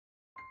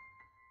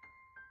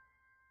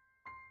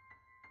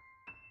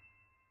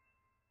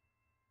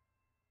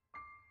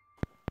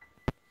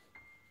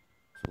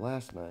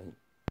last night,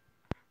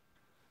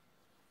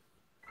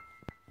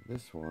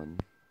 this one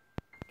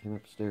came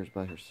upstairs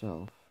by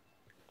herself.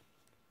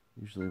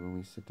 Usually when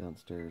we sit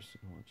downstairs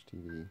and watch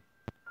TV,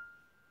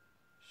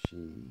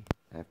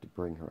 I have to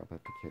bring her up, I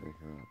have to carry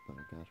her up, but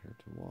I got her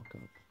to walk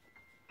up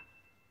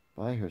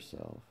by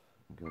herself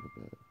and go to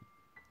bed.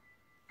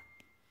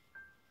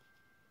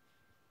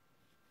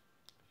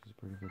 She's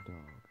a pretty good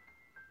dog.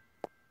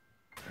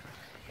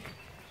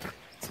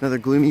 It's another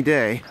gloomy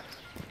day.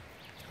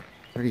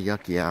 Pretty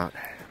yucky out.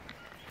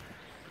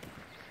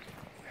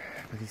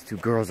 But these two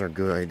girls are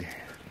good.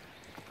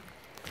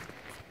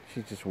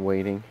 She's just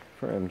waiting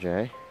for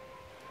MJ.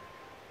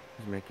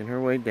 She's making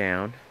her way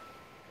down.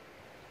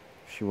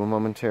 She will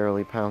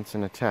momentarily pounce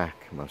and attack,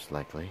 most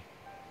likely.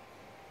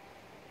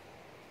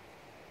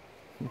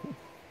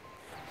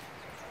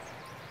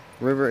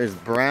 River is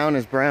brown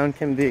as brown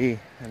can be,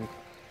 and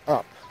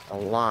up a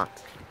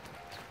lot.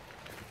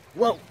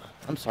 Whoa!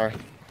 I'm sorry.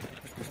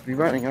 We're supposed to be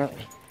running, aren't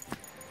we?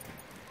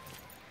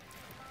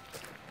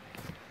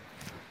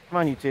 Come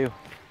on, you two.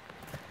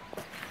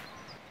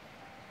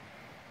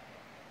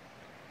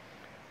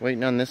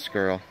 Waiting on this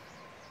girl.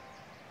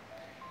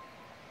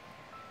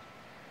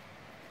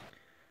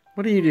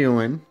 What are you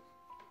doing?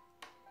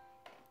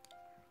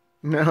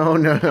 No,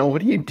 no, no.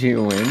 What are you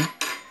doing?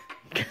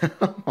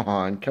 Come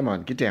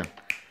on, get down.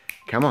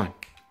 Come on.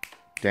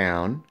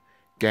 Down,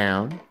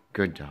 down.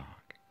 Good dog.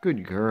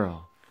 Good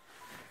girl.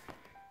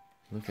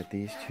 Look at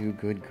these two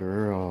good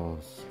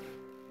girls.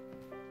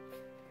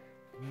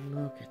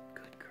 Look at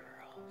good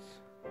girls.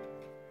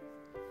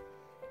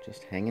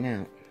 Just hanging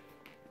out.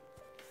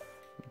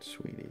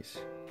 Sweeties.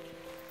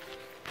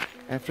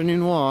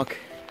 Afternoon walk.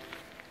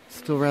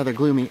 Still rather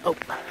gloomy. Oh!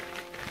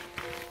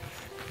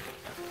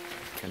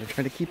 Gotta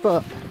try to keep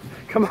up.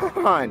 Come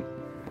on!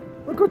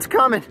 Look what's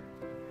coming!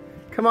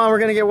 Come on, we're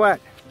gonna get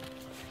wet.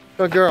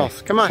 Good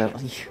girls, come on.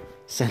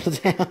 Settle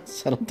down,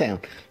 settle down.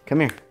 Come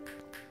here.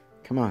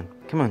 Come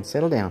on,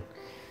 settle down.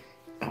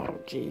 Oh,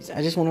 jeez,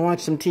 I just want to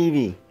watch some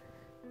TV.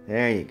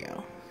 There you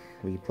go.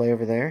 Will you play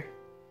over there?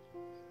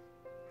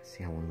 Let's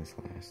see how long this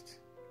lasts.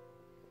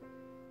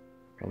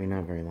 Probably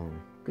not very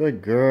long.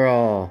 Good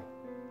girl.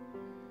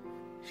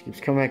 She keeps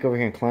coming back over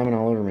here and climbing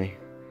all over me.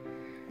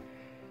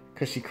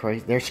 Because she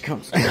cries. There she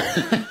comes.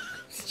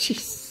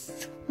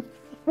 Jeez.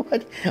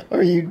 What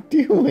are you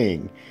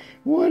doing?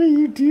 What are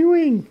you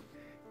doing?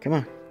 Come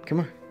on. Come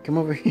on. Come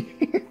over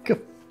here.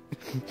 Come.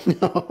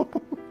 No.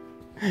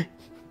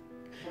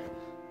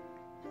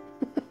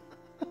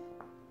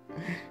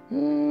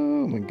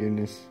 Oh my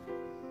goodness.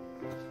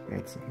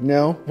 That's,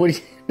 no. What are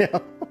you...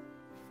 No.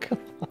 Come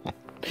on.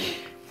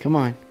 Come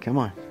on, come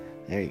on.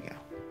 There you go.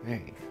 There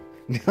you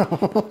go. No.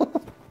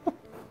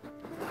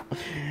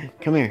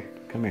 Come here,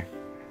 come here.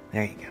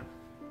 There you go.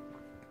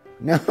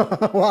 No,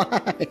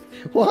 why?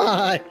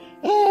 Why?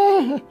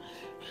 Ah.